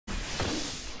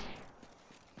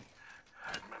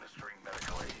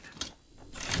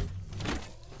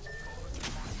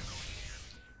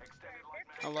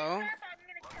Hello?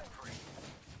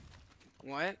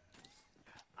 What?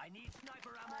 I need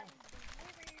sniper ammo.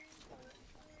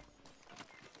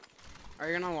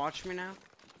 Are you gonna watch me now?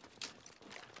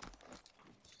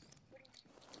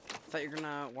 I thought you were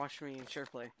gonna watch me share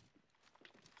play.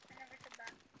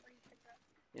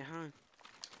 Yeah, huh?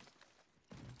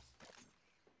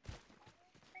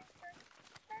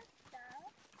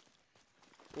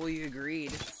 Well, you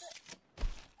agreed.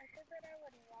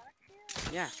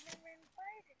 Yeah.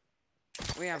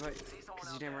 Well, yeah, but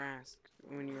because you never asked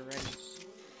when you were ready. Just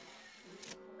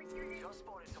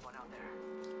spotted someone out there.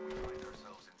 We find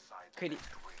ourselves inside the Could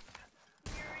next ring.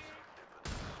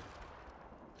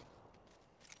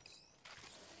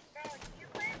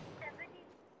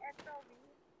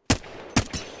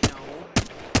 No.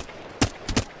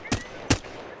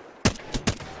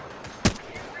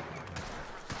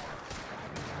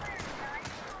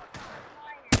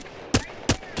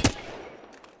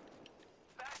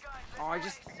 Oh, I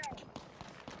just...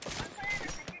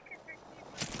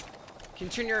 Can you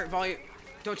turn your volume...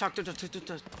 Don't talk, don't. I'm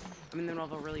in the middle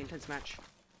of a really intense match.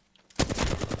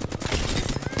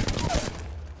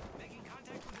 Making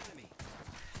contact with enemy.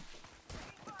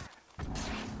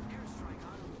 Airstrike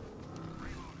on him.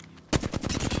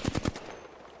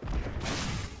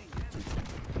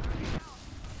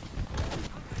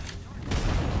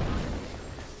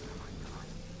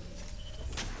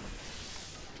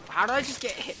 How did I just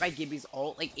get hit by Gibby's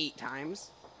ult like 8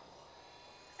 times?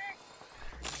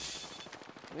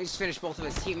 I just finished both of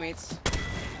his teammates.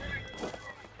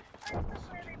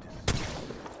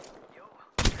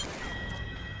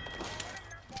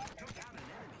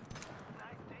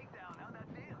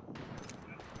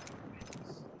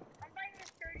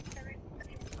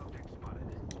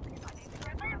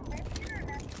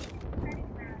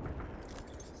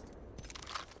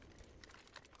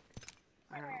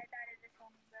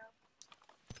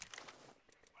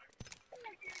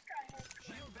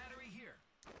 Shield battery here.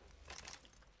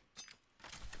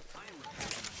 I am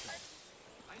repairing myself.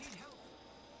 I need help.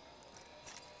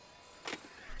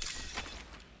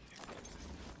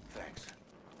 Thanks.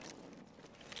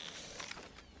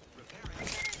 Repairing.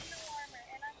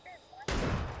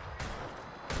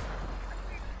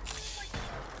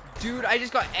 Dude, I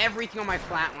just got everything on my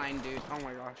flatline, dude. Oh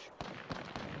my gosh.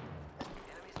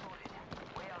 Enemy spotted.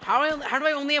 Way out. How do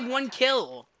I only have 1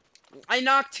 kill? I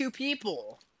knocked 2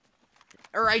 people.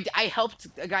 Or I helped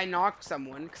a guy knock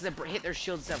someone because I hit their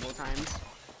shield several times.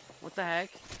 What the heck?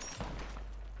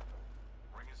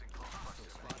 Ring is in close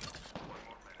proximity. 1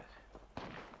 more minute.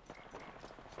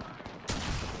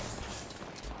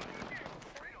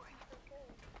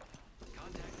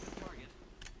 Contact with target.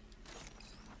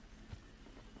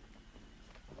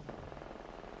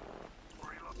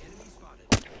 Enemy spotted.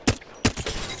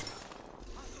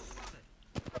 Hostile spotted.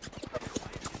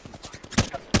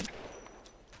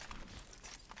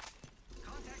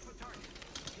 Contact with target.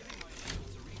 Giving my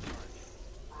shields a recharge.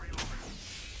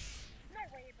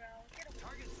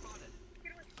 Target spotted.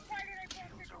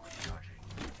 Shields are recharging.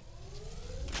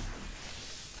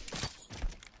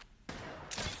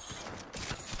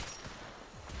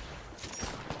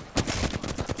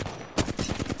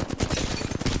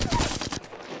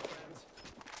 Friends.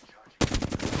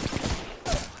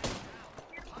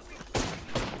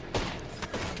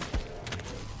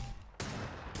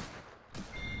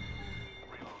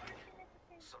 Reloading.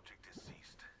 Subject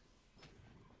deceased.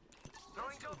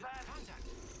 Throwing to pad. Contact.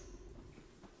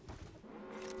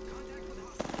 Contact with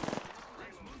hostile.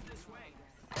 Let's move this way.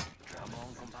 Come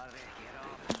on, compadre. Get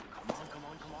up. Come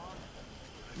on.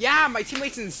 Yeah, my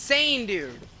teammate's insane, dude.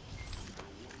 Making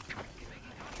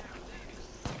contact with enemy.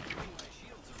 Giving my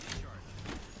shields a recharge.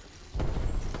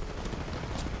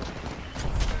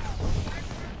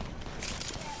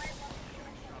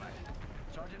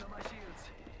 Charging on my shields.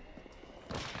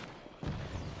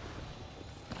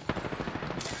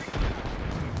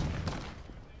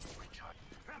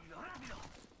 Rápido.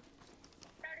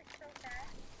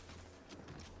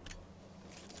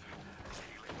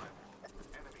 Healing my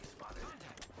wound. Enemy spotted.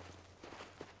 Contact.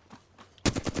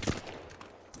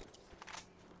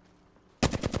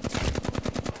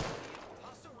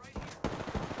 Hostile right here.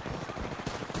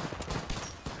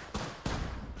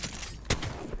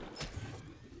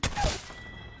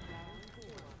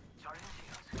 Charging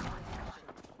shields.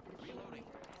 Reloading.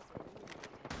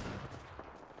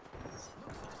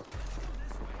 Looks like let's go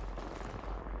this way.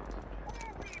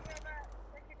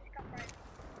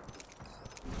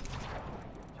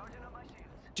 Charging on my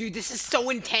shields. Dude, this is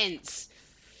so intense.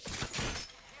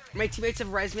 My teammates have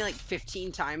resed me like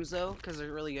 15 times though, because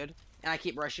they're really good. And I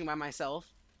keep rushing by myself.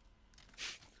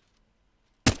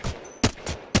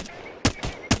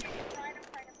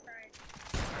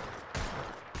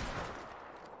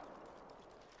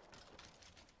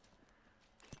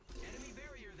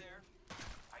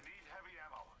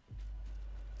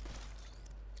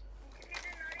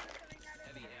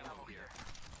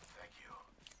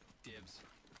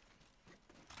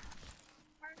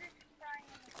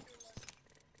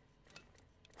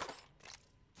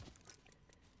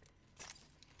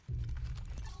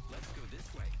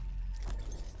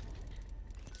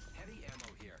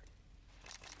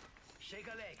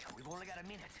 a leg. We've only got a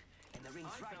minute, and the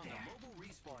ring's I right found there. a mobile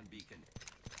respawn beacon.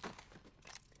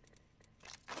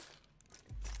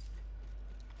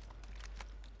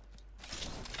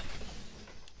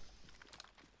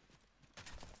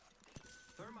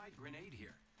 Thermite grenade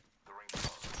here. The ring's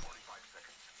close in 45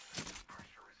 seconds.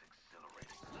 Pressure is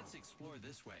exhilarating. Let's explore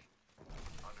this way.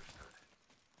 Understood.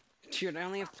 Dude, I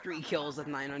only have 3 kills with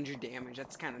 900 damage.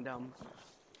 That's kind of dumb.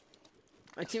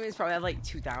 My teammates probably have like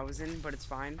 2,000, but it's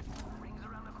fine. Rings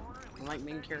around the corner, and I like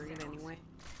being carried anyway.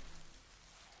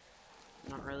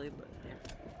 Not really, but yeah.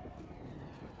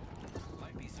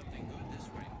 Might be something good this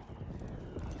way.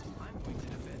 I'm going to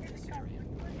defend this area.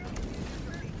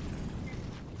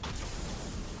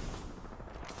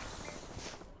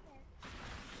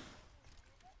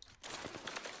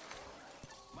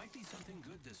 Might be something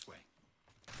good this way.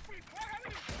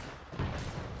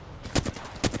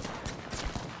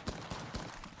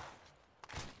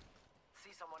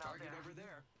 see someone out Target there. over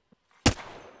there.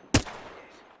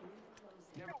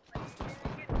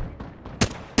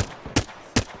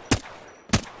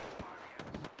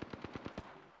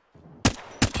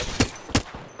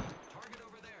 Target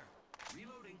over there.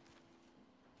 Reloading.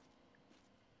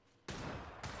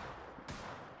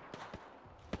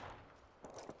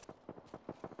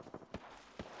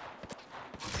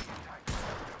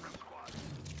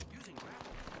 Using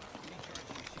grapple.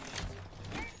 Recharging shields.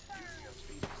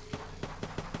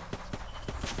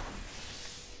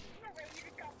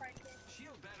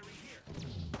 Shield battery here.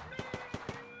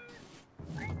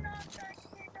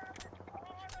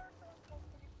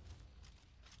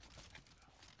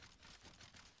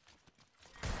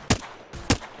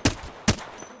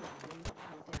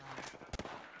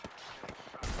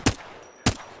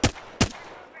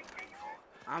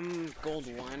 I'm gold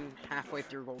 1, halfway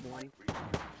through gold 1.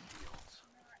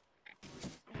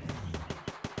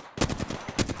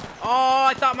 Oh,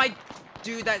 I thought my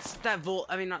dude, that volt.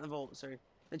 I mean, not the volt. Sorry,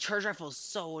 the charge rifle is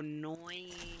so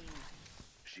annoying.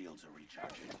 Shields are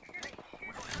recharging.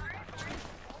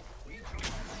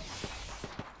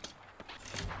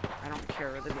 I don't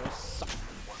care. They're gonna suck.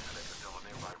 Once it is until a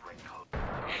nearby ring closes.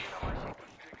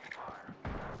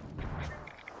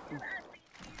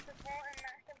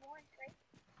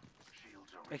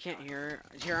 Shields are I can't hear.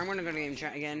 Here, I'm gonna go to game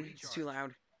chat again. It's too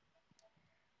loud.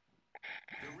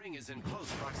 The ring is in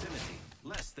close proximity.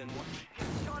 Less than 1.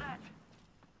 Shot at.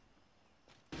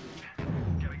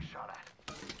 getting shot at.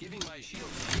 Giving my shield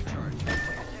a recharge. Check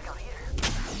out here.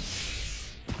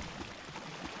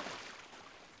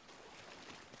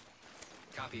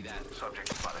 Copy that. Subject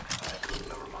spotted.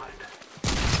 Never mind.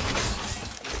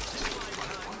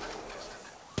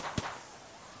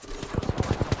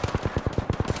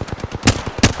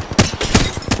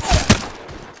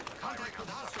 Contact with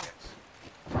hostiles.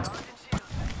 Charging shield.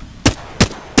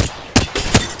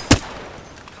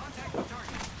 Contact with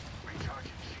target.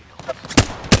 Recharging shields.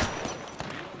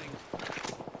 Reloading.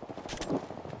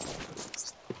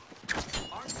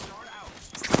 Arc star out.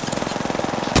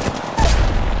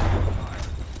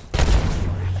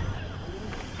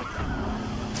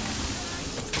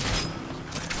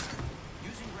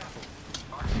 Using grapple.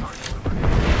 Arc star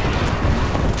delivered.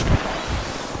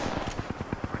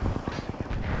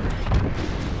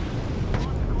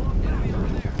 Enemy over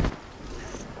there.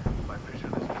 My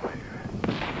vision is clear.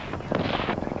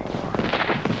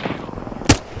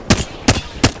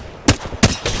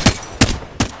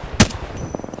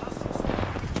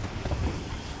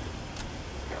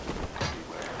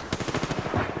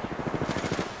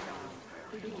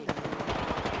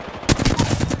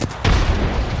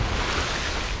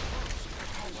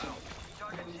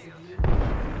 Charging shield.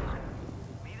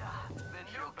 Mira, the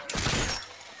new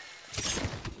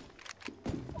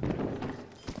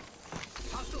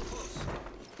Hostile close.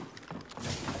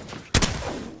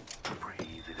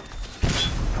 Breathe it in.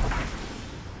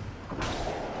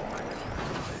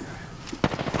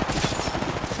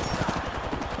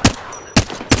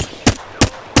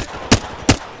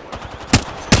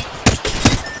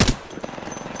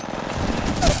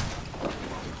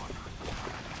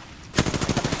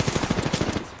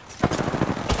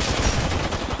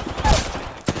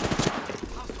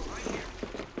 Hostile right here.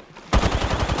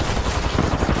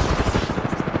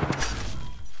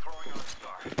 Throwing on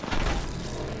star.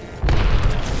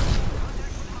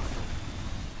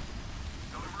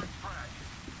 Delivering frag.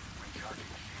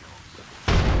 Recharging shields.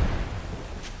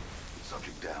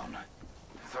 Subject down.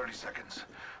 30 seconds.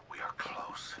 We are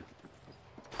close.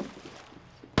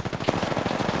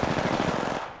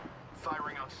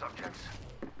 Firing on subjects.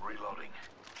 Reloading.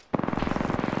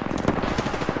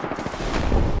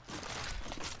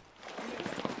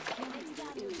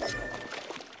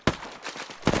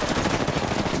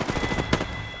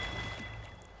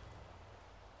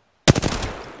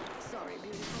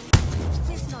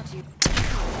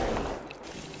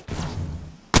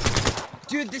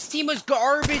 Dude, this team was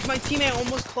garbage. My teammate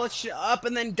almost clutched it up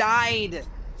and then died.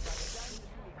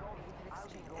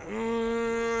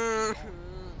 Mm.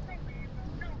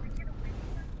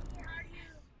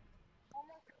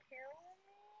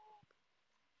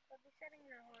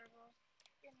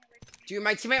 Dude,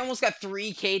 my teammate almost got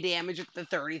 3k damage with the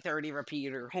 30-30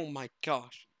 repeater. Oh my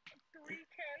gosh. 3K?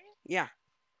 Yeah.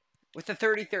 With the 30-30.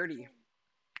 30-30. Probably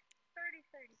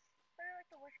like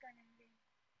the worst gun in the game.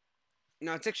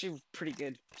 No, it's actually pretty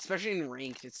good. Especially in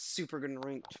ranked. It's super good in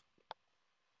ranked.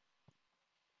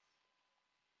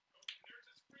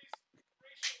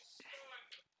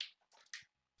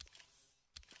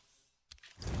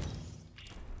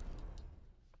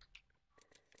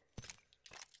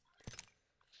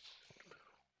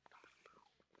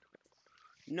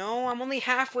 No, I'm only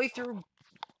halfway through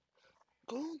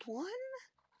Gold 1?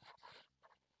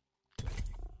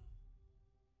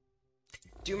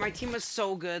 Dude, my team was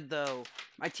so good, though.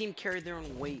 My team carried their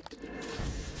own weight.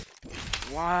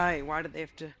 Why? Why did they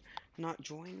have to not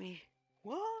join me?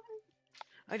 What?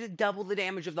 I did double the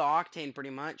damage of the Octane, pretty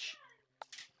much.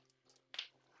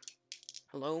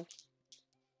 Hello?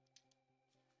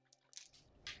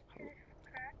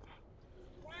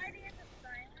 Why do you have to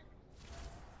silence?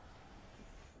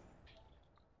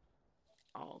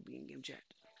 I'll be in game chat.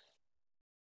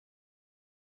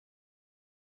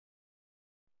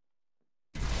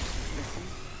 Listen.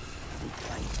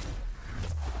 Fight.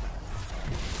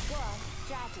 One,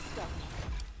 try to stop me.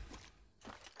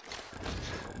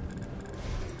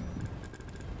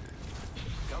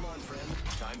 Come on, friend.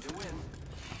 Time to win.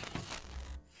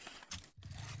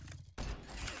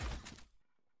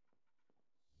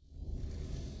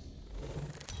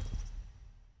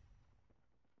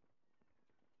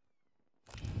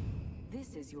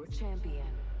 This is your champion.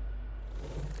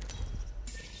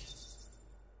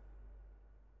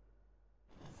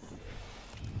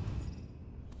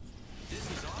 This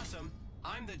is awesome.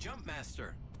 I'm the jump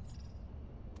master.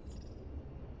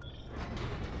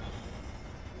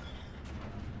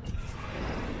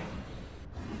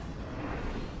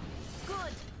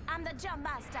 Good. I'm the jump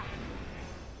master.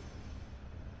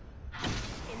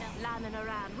 Enough lambing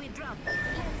around. We drop. Let's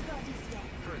go this way.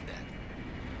 Heard that.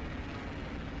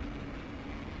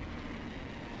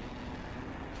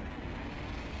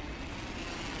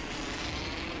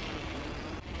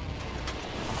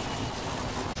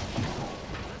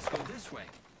 Let's go this way.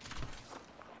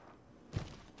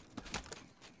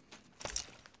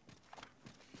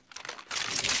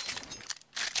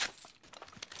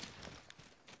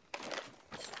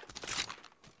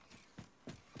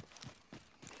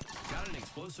 Got an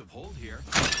explosive hold here.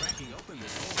 Cracking open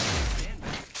this hole. Stand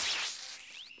back.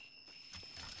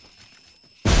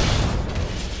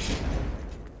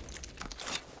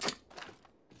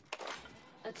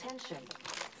 Attention.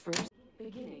 First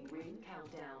beginning ring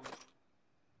countdown.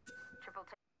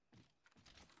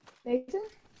 Nathan?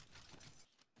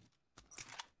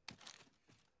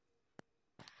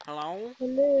 Hello?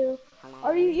 Hello.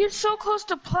 Hello? You're so close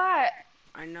to plat.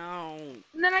 I know.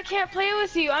 And then I can't play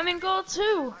with you. I'm in gold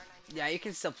too. Yeah, you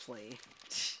can still play.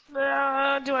 Do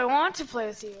I want to play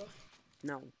with you?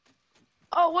 No.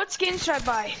 Oh, what skin should I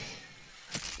buy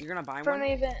You're gonna buy from one?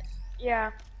 the event?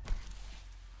 Yeah.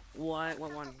 What?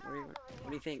 What one? What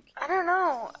do you think? I don't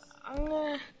know. I'm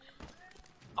gonna...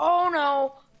 Oh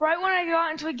no. Right when I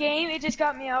got into a game, it just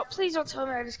got me out. Please don't tell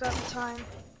me I just got the time.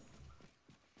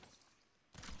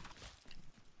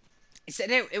 It said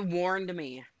it warned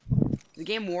me. The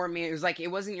game warned me. It was like, it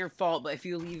wasn't your fault, but if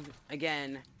you leave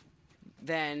again,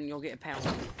 then you'll get a penalty.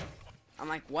 I'm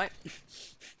like, what?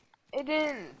 It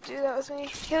didn't do that with me.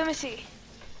 Okay, let me see.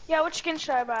 Yeah, which skin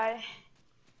should I buy?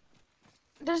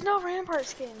 There's no Rampart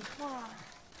skin. Come on.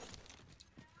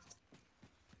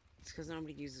 It's because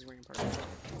nobody uses Rampart.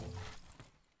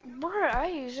 We're a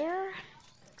user.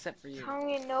 Except for you. Telling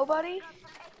me nobody?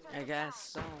 I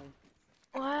guess so.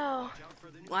 Wow.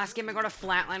 Last game I got a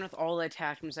flatline with all the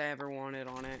attachments I ever wanted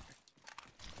on it.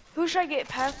 Who should I get?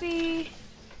 Pathy?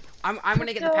 I'm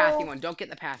gonna get the Pathy one. Don't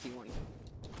get the Pathy one.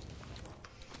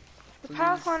 The Please.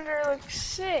 Pathfinder looks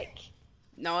sick.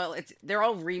 No, they're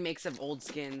all remakes of old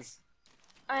skins.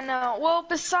 I know. Well,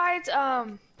 besides,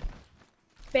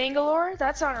 Bangalore,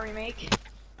 that's not a remake.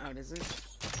 Oh, it isn't?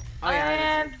 Oh,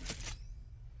 yeah, And it is.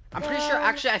 I'm pretty sure,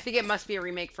 actually, I think it must be a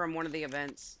remake from one of the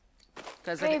events.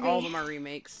 Because I think all of them are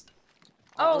remakes.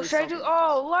 At oh, least should I some. do?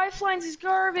 Oh, Lifelines is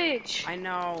garbage. I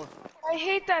know. I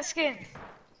hate that skin.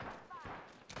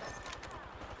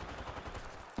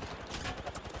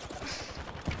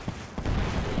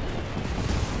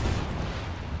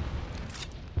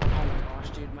 Oh my gosh,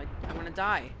 dude, I'm gonna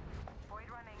die.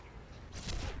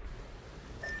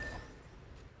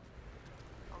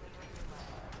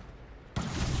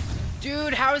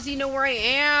 Dude, how does he know where I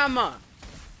am? Do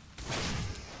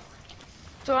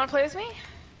you want to play with me?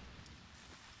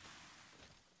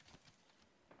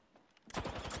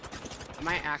 I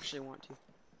might actually want to.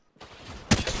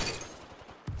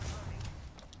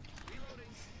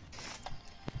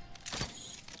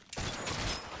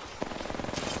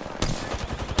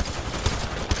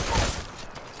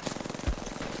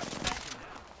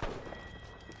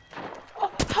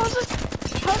 Oh, how's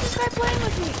this guy playing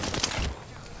with me?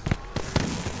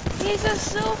 He's a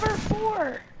silver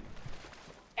 4.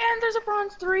 And there's a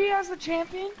bronze 3 as the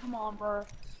champion? Come on, bro.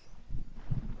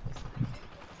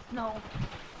 No.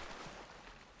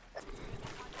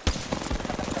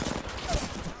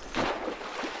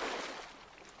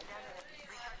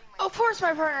 Of course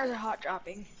my partners are hot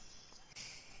dropping.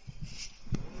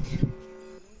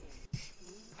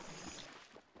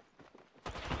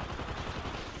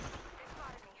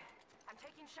 I'm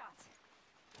taking shots.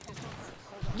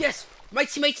 Yes! My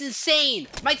teammate's insane!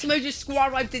 My teammate just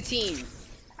squad wiped the team!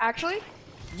 Actually,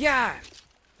 Yeah!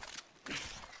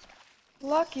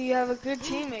 lucky you have a good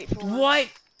teammate for once. What?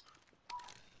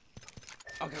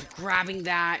 Okay, I'm grabbing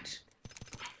that.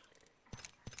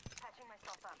 Patching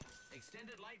myself up.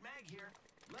 Extended light mag here.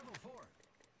 Level 4.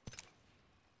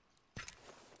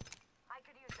 I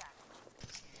could use that.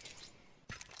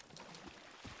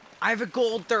 I have a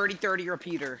gold 30-30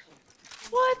 repeater.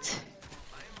 What?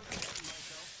 I am recovering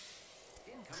myself.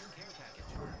 Incoming care package.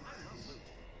 I love loot.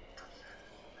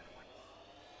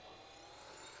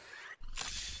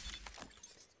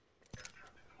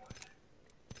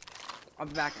 I'll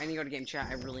be back. I need to go to game chat.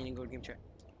 I really need to go to game chat.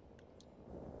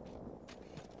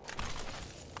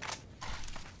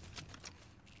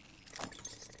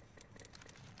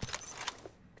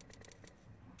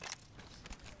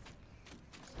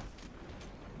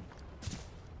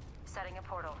 Setting a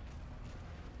portal.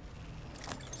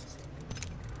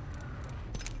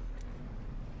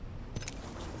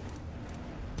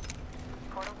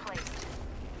 Portal placed.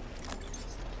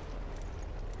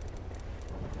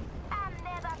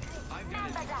 I've got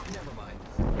it. Never mind.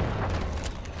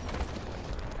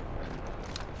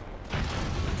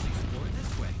 Let's explore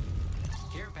this way.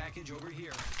 Care package over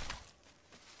here.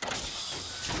 Energy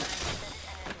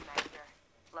master.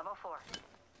 Level 4.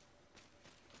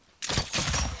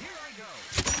 Here I go.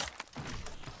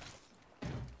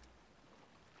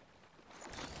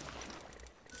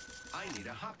 I need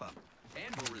a hop-up.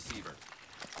 Anvil receiver.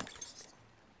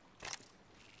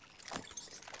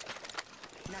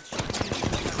 Not sure.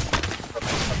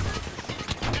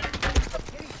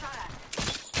 Getting shot at.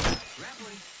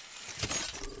 Grappling.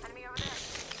 Enemy over there.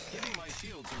 Giving my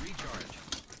shield to recharge.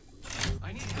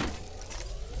 I need help.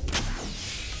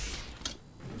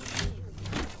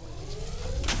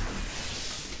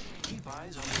 Keep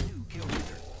eyes on the new kill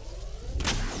leader.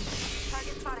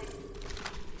 Target spotted.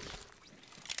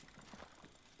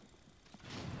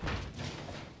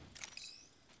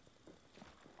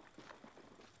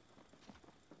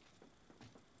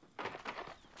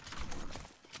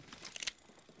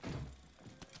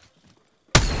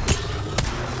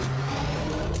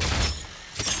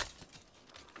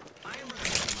 I am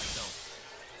recovering myself.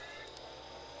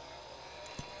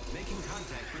 Making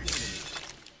contact with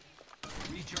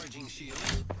enemy. Recharging shield.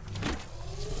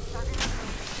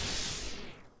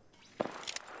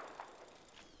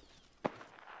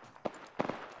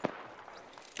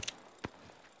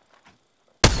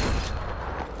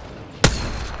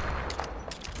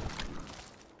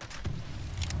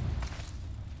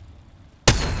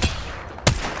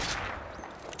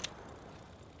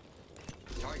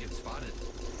 Target spotted.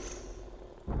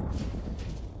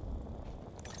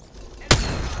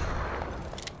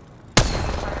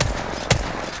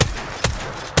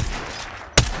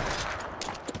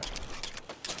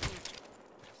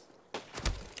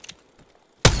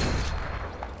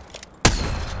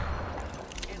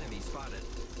 Enemy spotted.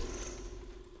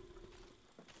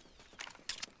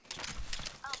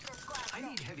 I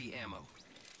need heavy ammo.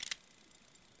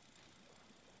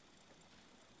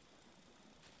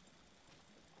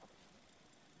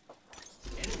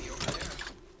 Enemy over there.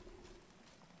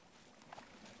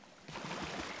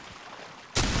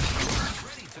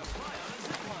 Ready to fly on a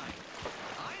zip line.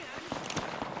 I am.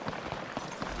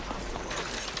 Hostile over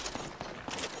there.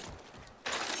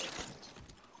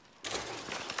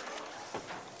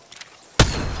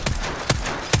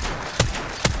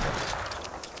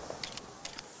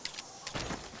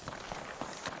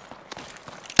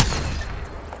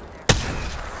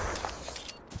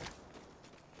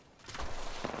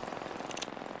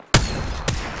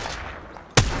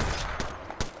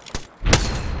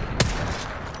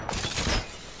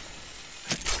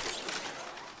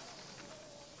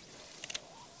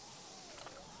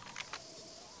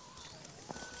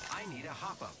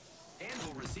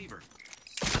 receiver.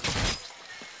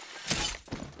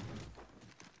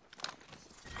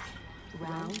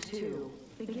 Round 2.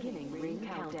 Beginning ring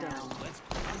countdown. Let's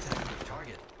contact the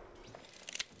target.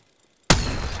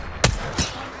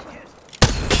 Hit.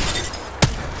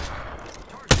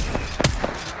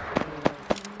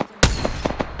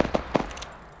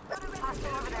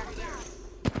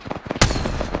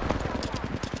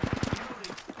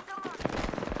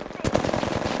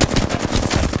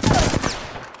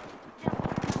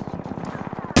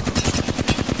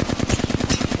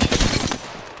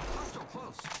 Hostile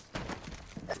close.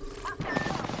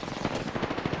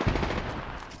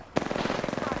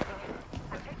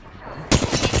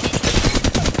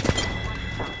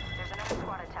 There's another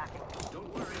squad attacking.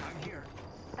 Don't worry, I'm here.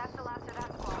 That's the last of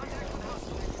that squad. Contact with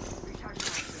hostile. Recharging my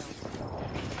shield.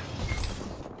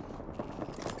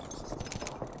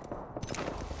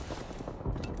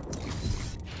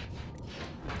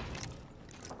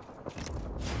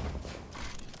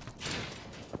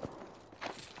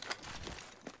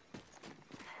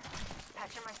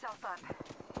 Patching myself up.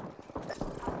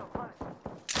 Hostile close.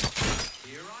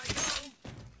 Here I go.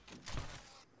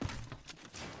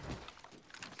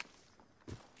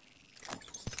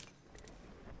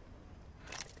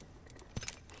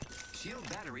 Shield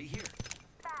battery here.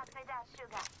 Bad for that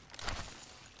sugar.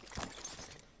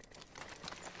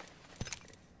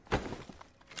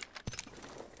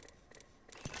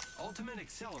 Ultimate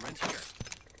accelerant here.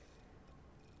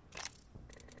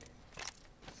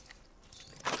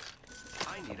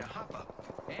 I need a hop-up.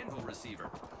 Anvil receiver.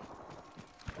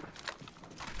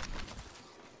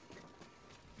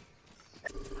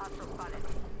 Hostile spotted.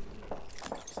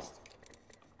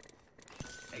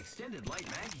 Extended light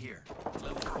mag here.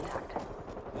 Level 4. Contact.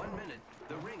 1 minute.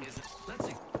 The ring is... Let's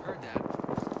see. Heard that.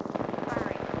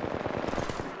 Firing.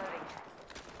 Reloading.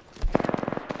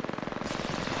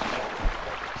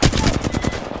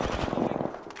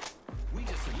 We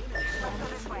just eliminated Let's go one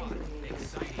this way. squad.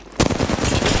 Exciting.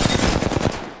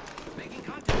 Making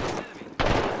contact with enemy.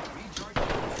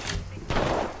 Recharging.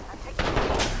 I'm taking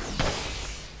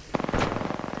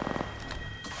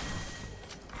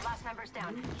last member's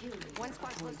down. One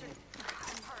squad closer.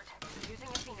 I'm hurt. Using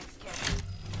a Phoenix kit.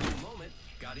 Moment.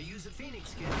 Gotta use a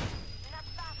Phoenix kit. Not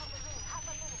far from the ring. Half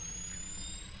a minute.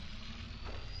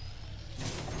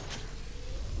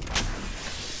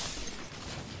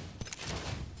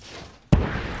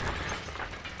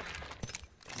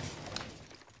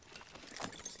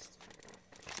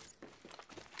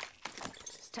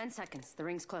 Ten seconds. The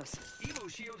ring's close. Evo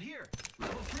shield here.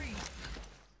 Level 3.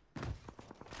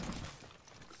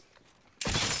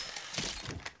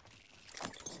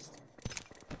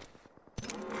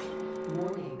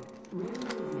 Warning. Ring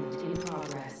movement in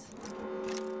progress.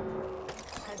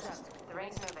 Heads up. The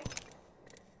ring's moving.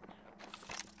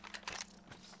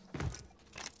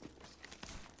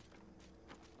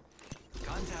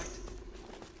 Contact.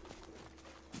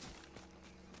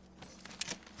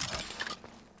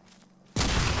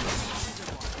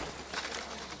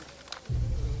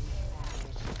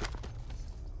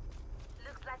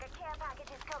 Looks like a care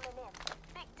package is coming in.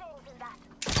 Big things in that.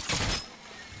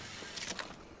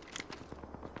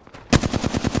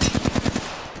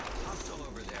 Hostile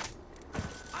over there.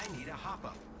 I need a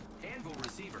hop-up. Anvil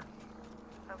receiver.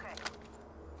 Okay.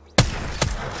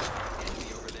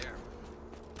 Enemy over there.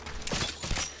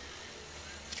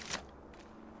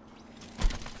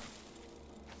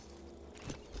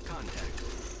 Contact.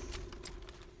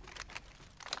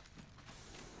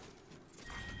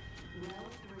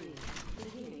 Round 3.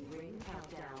 Beginning ring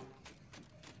countdown.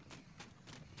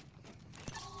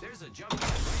 There's a jump pad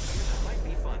right here that might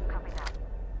be fun. Copy that.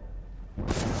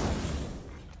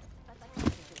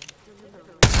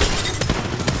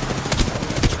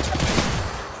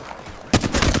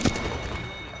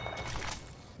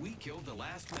 We killed the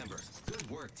last member. Good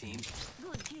work, team.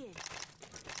 Good kid.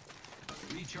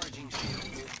 Recharging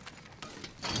shield.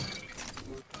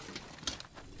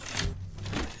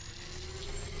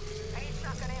 I need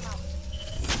shotgun ammo.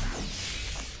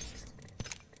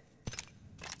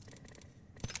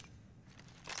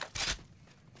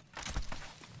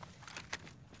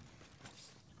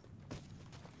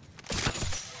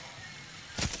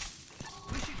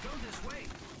 We should go this way.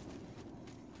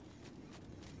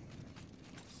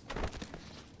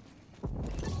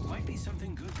 Might be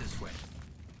something good this way.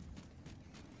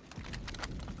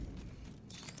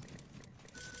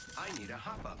 I need a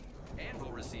hop-up.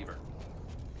 Anvil receiver.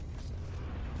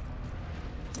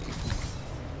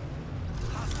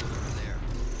 Hostile over there.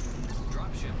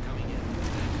 Dropship coming in.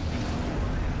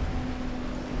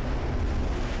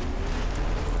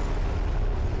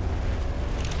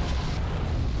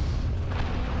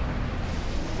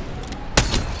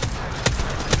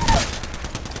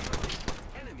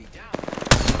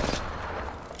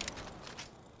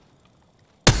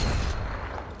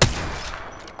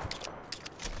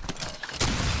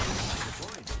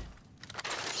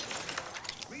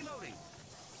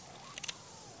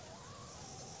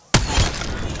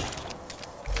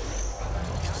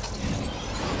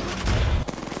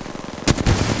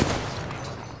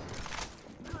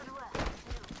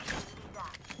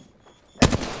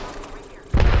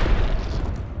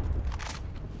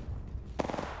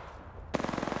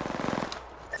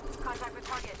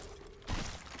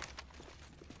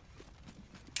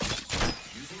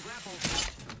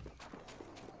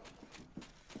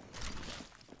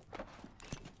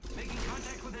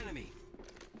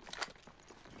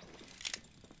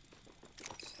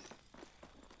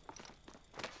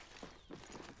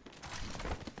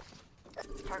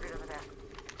 there.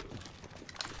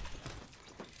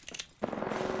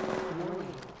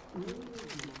 Warning. New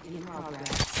movement in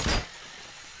progress.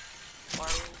 Or are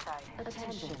we inside?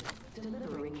 Attention.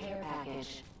 Delivering care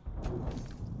package.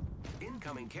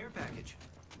 Incoming care package.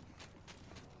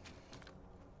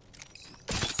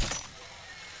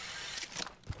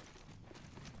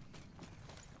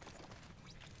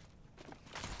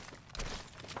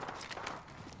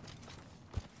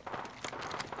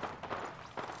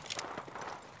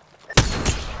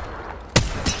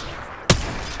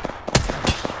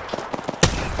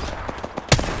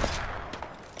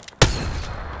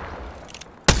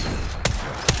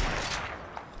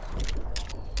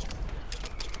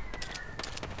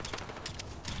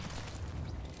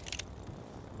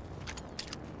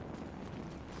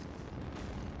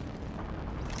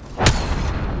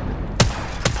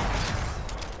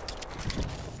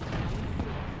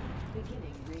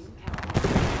 Beginning ring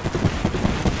countdown.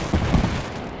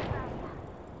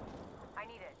 I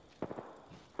need it.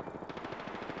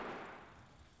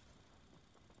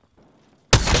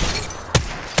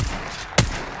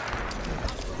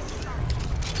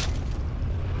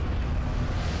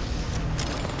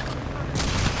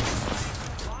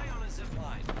 Fly on a zip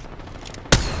line.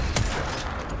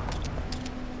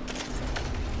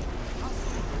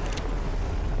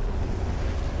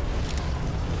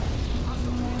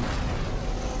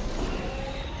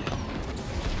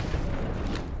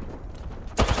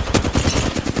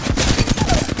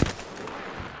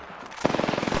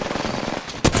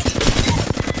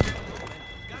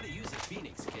 Gotta use a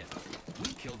Phoenix kit.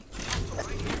 We killed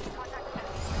right here.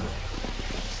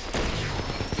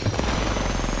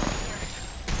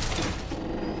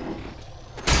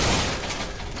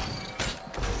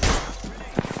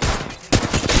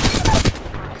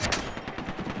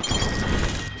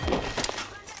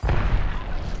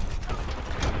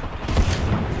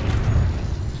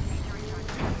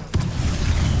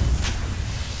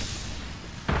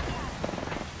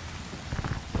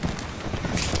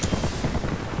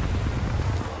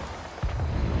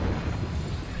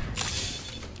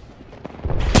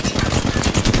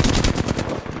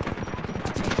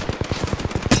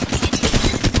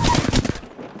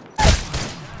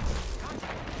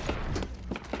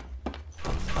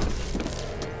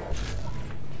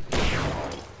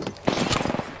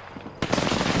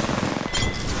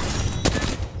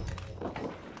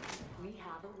 We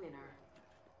have a winner.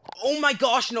 Oh my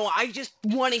gosh, no! I just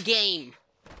won a game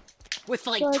with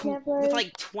like So I can't play? with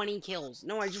like 20 kills.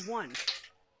 No, I just won.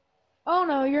 Oh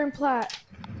no, you're in plat.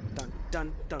 Dun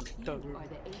dun dun You dun are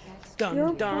the Apex. dun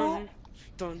You're dun plat?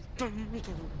 dun dun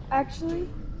dun. Actually,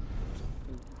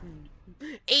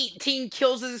 18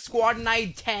 kills as a squad and I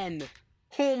had 10.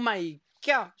 Oh my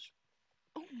gosh.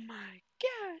 Oh my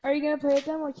gosh. are you gonna play with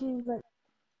them or can you like?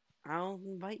 I'll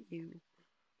invite you.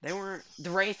 They weren't.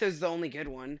 The Wraith is the only good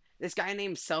one. This guy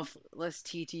named Selfless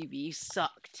TTV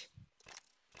sucked.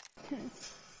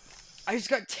 I just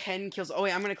got 10 kills. Oh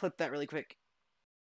wait, I'm gonna clip that really quick.